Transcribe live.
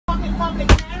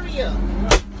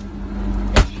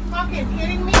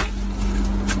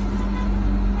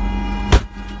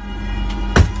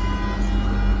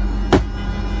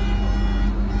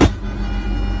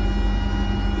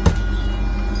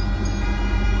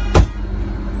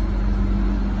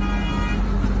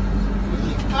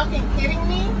fucking kidding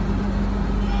me?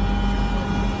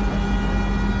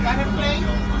 Got her plate?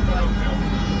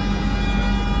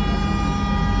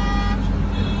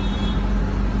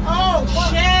 Oh,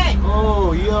 shit!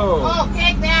 Oh, yo. Oh,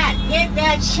 get that! Get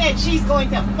that shit! She's going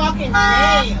to fucking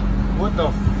jail! What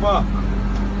the fuck?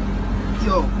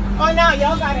 Yo. Oh, no,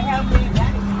 y'all gotta help me.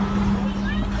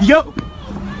 Yo!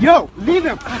 Yo! Leave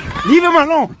him! Leave him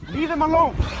alone! Leave him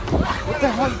alone! What the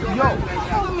hell? Yo!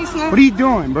 What are you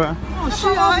doing, bro? Oh,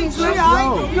 shit,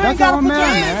 yo, that's our man,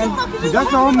 man.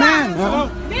 That's our man, man.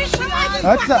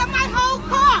 What's up?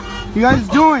 What you guys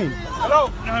doing? Hello,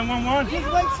 911.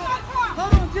 Just wait, sir.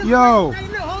 Hold on, just Yo. wait. Hey,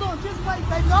 look, hold on, just wait,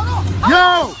 baby. Hold on.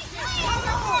 Yo!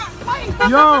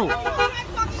 Yo!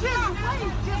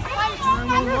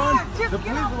 The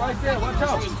police are right there. Watch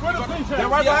out. They're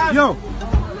right behind Yo!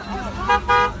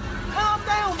 Calm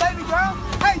down, baby girl.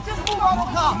 Hey, just move out of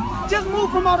the car. Just move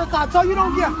from out of the car so you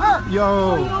don't get hurt.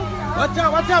 Yo! Watch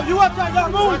out, watch out. You watch out, y'all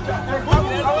move.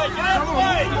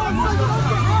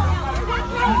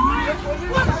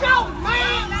 Watch out,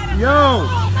 man. Yo!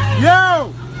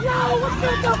 Yo! Yo, what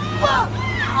the fuck?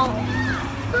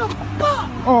 The fuck?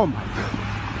 Oh my.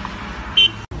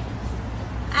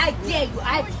 I dare you. I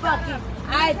fucking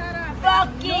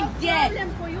dare.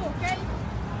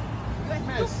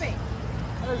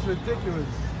 That is ridiculous.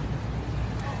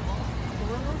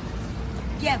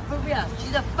 Yeah, for real.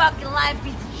 She's a fucking lying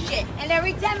piece of shit. And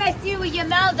every time I see her with your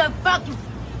mouth, I'm fucking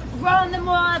throwing them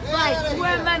all on flies,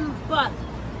 swearing my butt.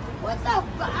 What the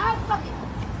fuck?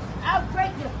 I'll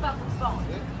break your fucking phone.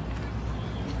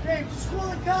 Hey, just call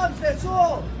the cops, that's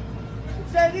all.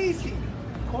 It's that easy.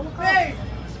 Call the cops. Hey,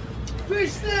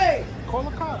 Christy! Call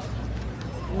the cops.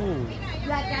 Ooh.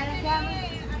 Black guy on camera?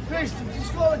 Christy,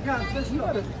 just call the cops. Let's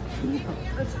go.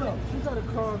 Let's go. She got a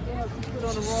car. She put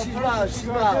on the wrong She's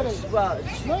wild.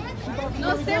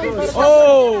 No, seriously.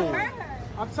 Oh!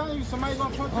 I'm telling you, somebody's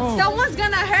gonna punch her. Someone's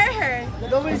gonna hurt her.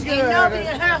 Nobody's Ain't gonna nobody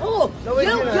hurt gonna hurt who? Nobody's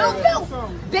You, gonna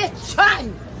hurt bitch, try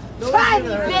me. Try me,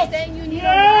 I'm bitch. saying you need to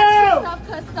watch yourself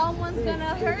because someone's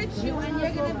gonna hurt you and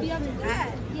you're gonna be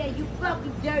upset. Yeah, you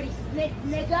fucking dirty snitch,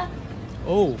 nigga.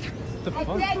 Oh, the I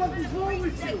fuck? said what is wrong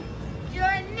with you? You're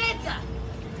a nigga.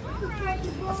 I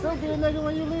still get a nigga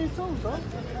when you leave too, bro.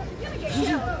 You're gonna get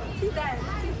killed. She's dead.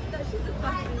 She's a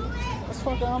fucking... That's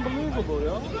fucking unbelievable,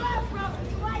 yo.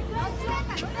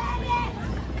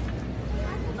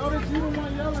 Notice you the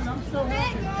one yelling, I'm still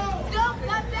happy. Don't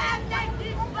come back like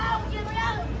this phone, you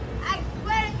know? I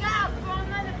swear to God, for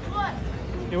another foot.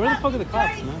 Yeah, where the fuck are the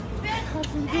cops, man? Cops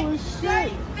ain't doing shit.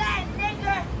 Dirty fat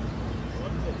nigga.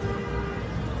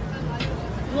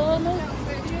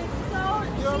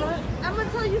 I'm gonna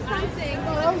tell you something.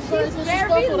 I'm sorry, She's this is very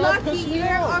stuff that lucky pissed me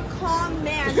you're off. a calm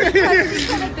man because she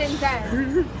could have been dead.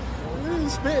 You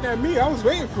spitting at me, I was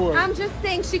waiting for it. I'm just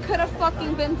saying she could have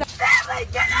fucking been dead.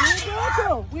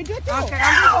 We did too. Okay,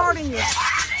 I'm recording you.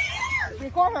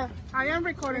 Record her. I am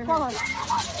recording her.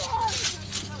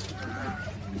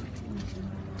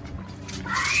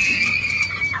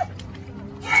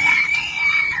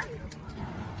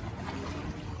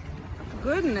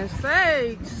 Goodness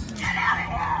sakes.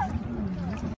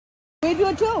 We do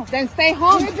it too. Then stay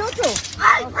home. We do it too.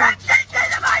 I brought this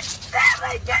into my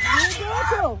family. Get out of here. We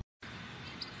do it too.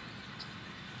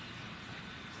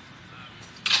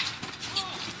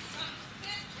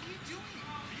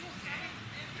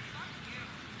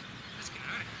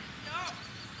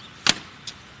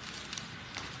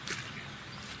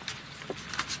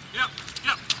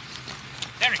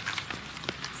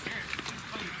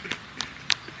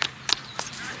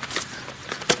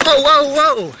 Whoa, whoa,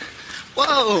 whoa!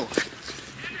 Whoa!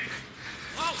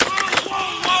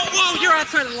 Whoa, you're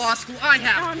outside of law school. I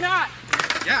have. No, I'm not.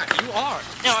 Yeah, you are.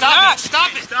 No, stop it.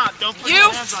 Stop it. Stop, don't put You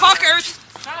your hands on her. fuckers.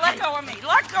 Let go of me.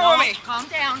 Let go of me. Calm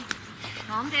down.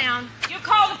 Calm down. You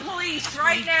call the police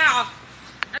right now.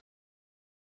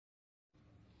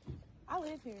 I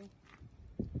live here.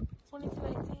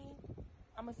 2218.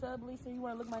 I'm a sub leaser. You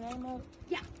want to look my name up?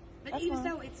 Yeah, but That's even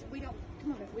fine. so,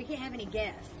 we can't have any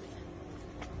guests.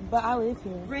 But I live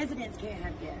here. Residents can't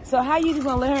have guests. So how you just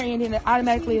gonna let her in and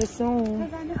automatically assume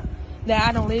Because I know. that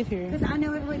I don't live here? Because I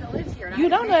know everybody that lives here. And You I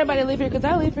don't know everybody that live here because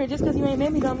I live here. Just because you ain't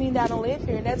met me don't mean that I don't live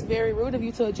here. And that's very rude of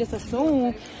you to just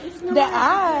assume that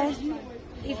I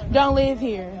don't live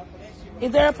here.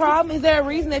 Is there a problem? Is there a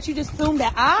reason that you just assume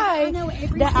that I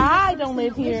don't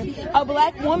live here? A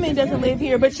black woman doesn't live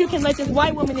here, but you can let this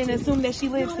white woman in and assume that she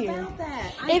lives here.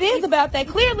 It is about that.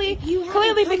 Clearly,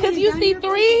 because you see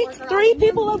three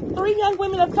young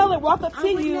women of color walk up to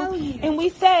you, and we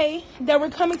say that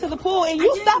we're coming to the pool, and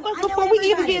you stop us before we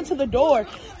even get into the door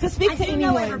to speak to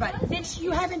anyone. Since you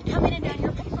haven't come in and done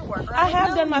your paperwork. I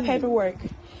have done my paperwork.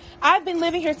 I've been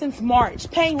living here since March,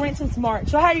 paying rent since March.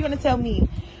 So how are you going to tell me?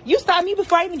 You stopped me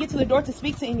before I even get to the door to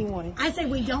speak to anyone. I said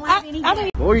we don't have any.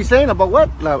 What were you saying about what?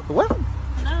 Like, what?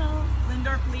 Hello,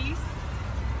 Lindor Police.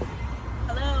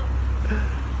 Hello.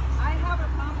 I have a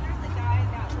problem. There's a guy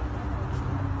that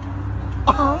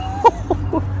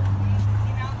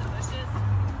came out in the bushes.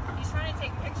 He's trying to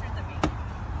take pictures of me.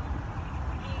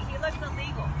 He looks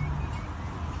illegal.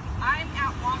 I'm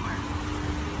at Walmart.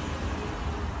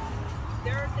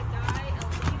 There's a guy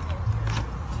illegal here.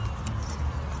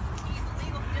 He's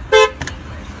illegal. He doesn't speak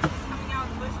English. He's coming out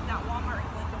in the bushes at Walmart in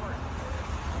Glendora.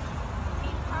 He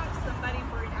punked somebody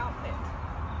for an outfit.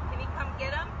 Can he come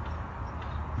get him?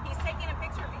 He's taking a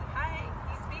picture of me. Hi.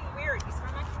 He's being weird. He's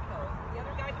from Mexico. The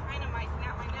other guy behind him might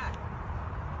snap my neck.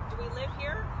 Do we live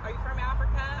here? Are you from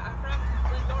Africa? I'm from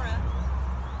Glendora.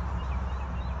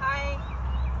 Hi.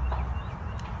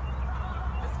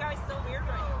 This guy's so weird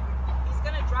right now. He's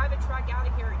gonna drive a truck out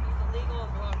of here. He's illegal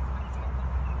and belongs to Mexico.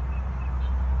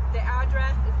 The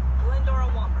address is Glendora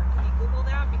Walmart. Can you Google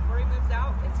that before he moves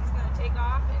out? Because he's gonna take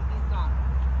off and he's gone.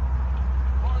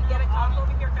 Can you get a cop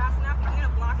over here fast enough? I'm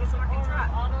gonna block his fucking truck.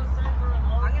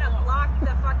 I'm gonna block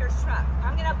the fucker's truck.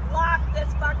 I'm gonna block this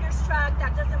fucker's truck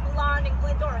that doesn't belong in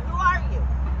Glendora. Who are you?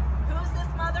 Who's this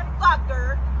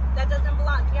motherfucker that doesn't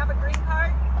belong? Do you have a green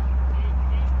card?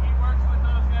 He works with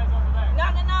those guys over there.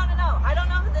 No. I don't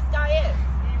know who this guy is.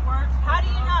 He works with How do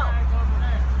you those know? guys over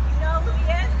there. You know who he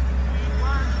is? He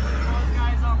works with those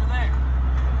guys over there.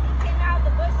 He came out of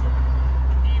the bushes.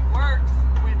 He works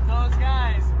with those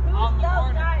guys on Who's the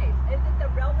those border. guys? Is it the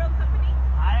railroad company?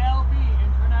 ILB,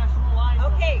 International Line.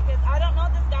 Okay, because I don't know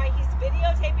this guy. He's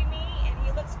videotaping me and he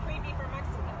looks creepy from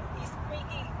Mexico. He's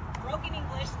speaking broken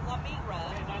English, La Migra.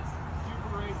 Hey, that's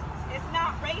super racist. It's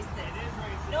not racist. It is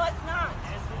racist. No, it's not.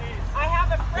 Yes, it is. I have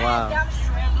a friend Wow. down the You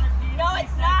street. have repeatedly No,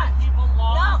 it's said not. that people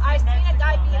belong No, to I've seen a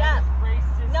guy Mexico. beat That up. is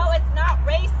racism. No, it's not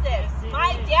racist. Yes, it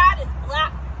My is. dad is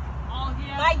black. All he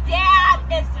has My to do dad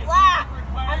is to black.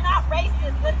 require I'm not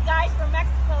racist. This guy's from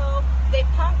Mexico. They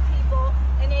punk people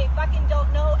and they fucking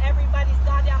don't know everybody's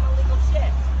goddamn illegal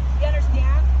shit. You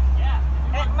understand? Yeah.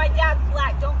 And my dad's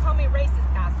black. Don't call me racist,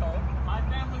 asshole. My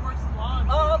family works in law.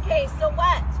 Oh, okay. So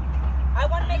what? I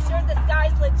want to make sure this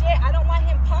guy's legit. I don't want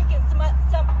him punking some.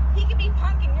 He could be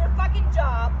punking your fucking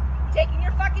job, taking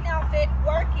your fucking outfit,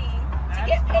 working to That's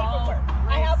get all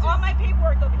paperwork. I have all my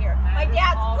paperwork over here. My That is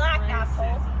dad's all black, racism.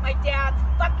 asshole. My dad's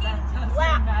fucking That doesn't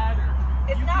black. matter.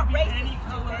 It's You not could be racist, any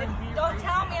color stupid. and be Don't racist.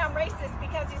 tell me I'm racist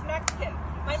because he's Mexican.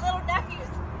 My little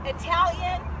nephew's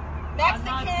Italian,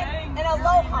 Mexican, saying and you're being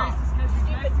Aloha. racist 'cause he's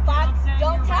Stupid Mexican. fuck. I'm saying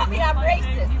Don't you're tell me racist I'm by saying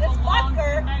racist. he This belongs to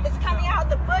fucker is Mexico. coming out of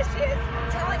the bushes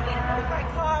telling me to move my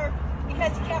car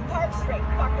because he can't park straight,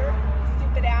 fucker.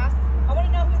 Stupid ass. I want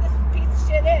to know who this piece of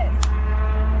shit is.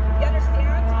 You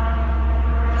understand?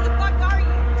 Who the fuck are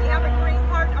you? Do you have a green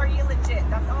card? Are you legit?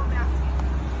 That's all I'm asking.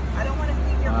 I don't want to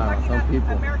think you're Wow, fucking some up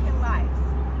people. American lives.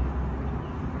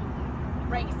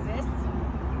 Racist.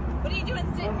 What are you doing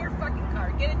sitting in your fucking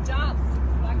car? Get a job.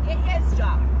 Fuck, get his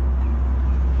job.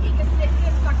 He can sit in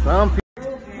his fucking Some people.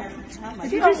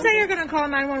 Did you just say you're going to call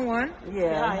 911?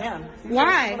 Yeah, I am.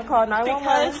 Why? I'm gonna call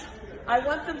 911 Because I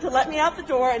want them to let me out the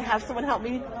door and have someone help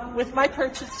me with my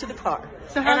purchase to the car.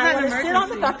 So how's and that I an want to sit on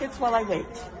the emergency? buckets while I wait.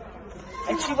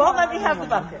 And she won't let me have the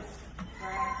buckets.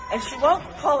 And she won't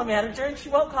call a manager and she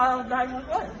won't call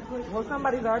 911. Well,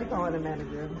 somebody's already calling the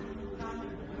manager.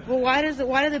 Well, why do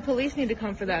the police need to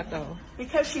come for that, though?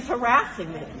 Because she's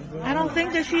harassing me. I don't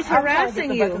think that she's I'm trying to harassing get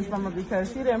the you. buckets from her because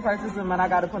she didn't purchase them and I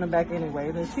got to put them back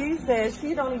anyways. And she says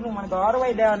she don't even want to go all the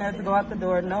way down there to go out the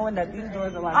door knowing that these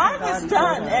doors are locked. I was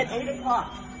done at 8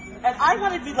 o'clock. And I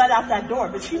wanted to be let out that door,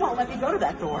 but she won't let me go to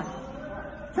that door.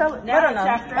 Tell her, Now let her it's know.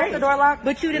 after Ain't 8. the door locked?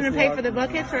 But you didn't pay for the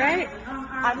buckets, right?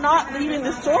 I'm not leaving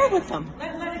the store with them.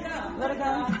 Let her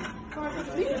go.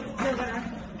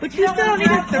 But you still don't need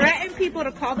to threaten people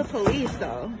to call the police,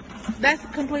 though. That's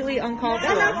completely uncalled for.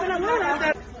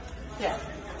 Yeah.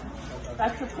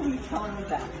 That's the police telling me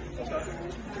that.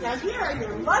 Now here are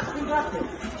your lovely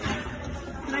buckets.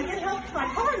 Can I get help to my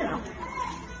car now?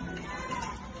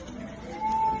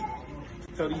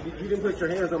 So you didn't put your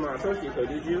hands on my associate, though,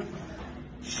 did you?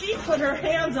 She put her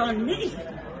hands on me.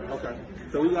 Okay.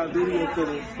 So we got video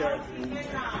footage that.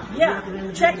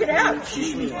 Yeah, check it out. She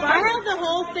should be I fired. have the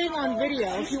whole thing on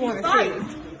video if you want to Fired.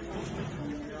 see.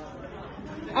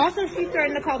 Also, she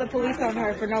threatened to call the police on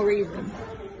her for no reason.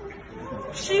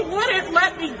 She wouldn't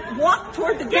let me walk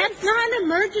toward the gate. That's not an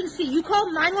emergency. You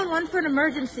call 911 for an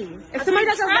emergency. If somebody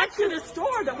doesn't let trapped you, in the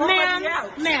store that won't let me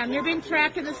out. ma'am, you're being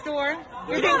trapped in the store.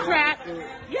 You're being trapped.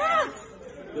 Yeah.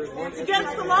 It's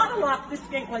against the law to lock this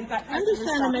gate while you got. I'm just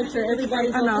trying to make sure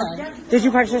everybody's okay. Did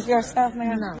you purchase your stuff,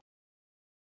 ma'am? No.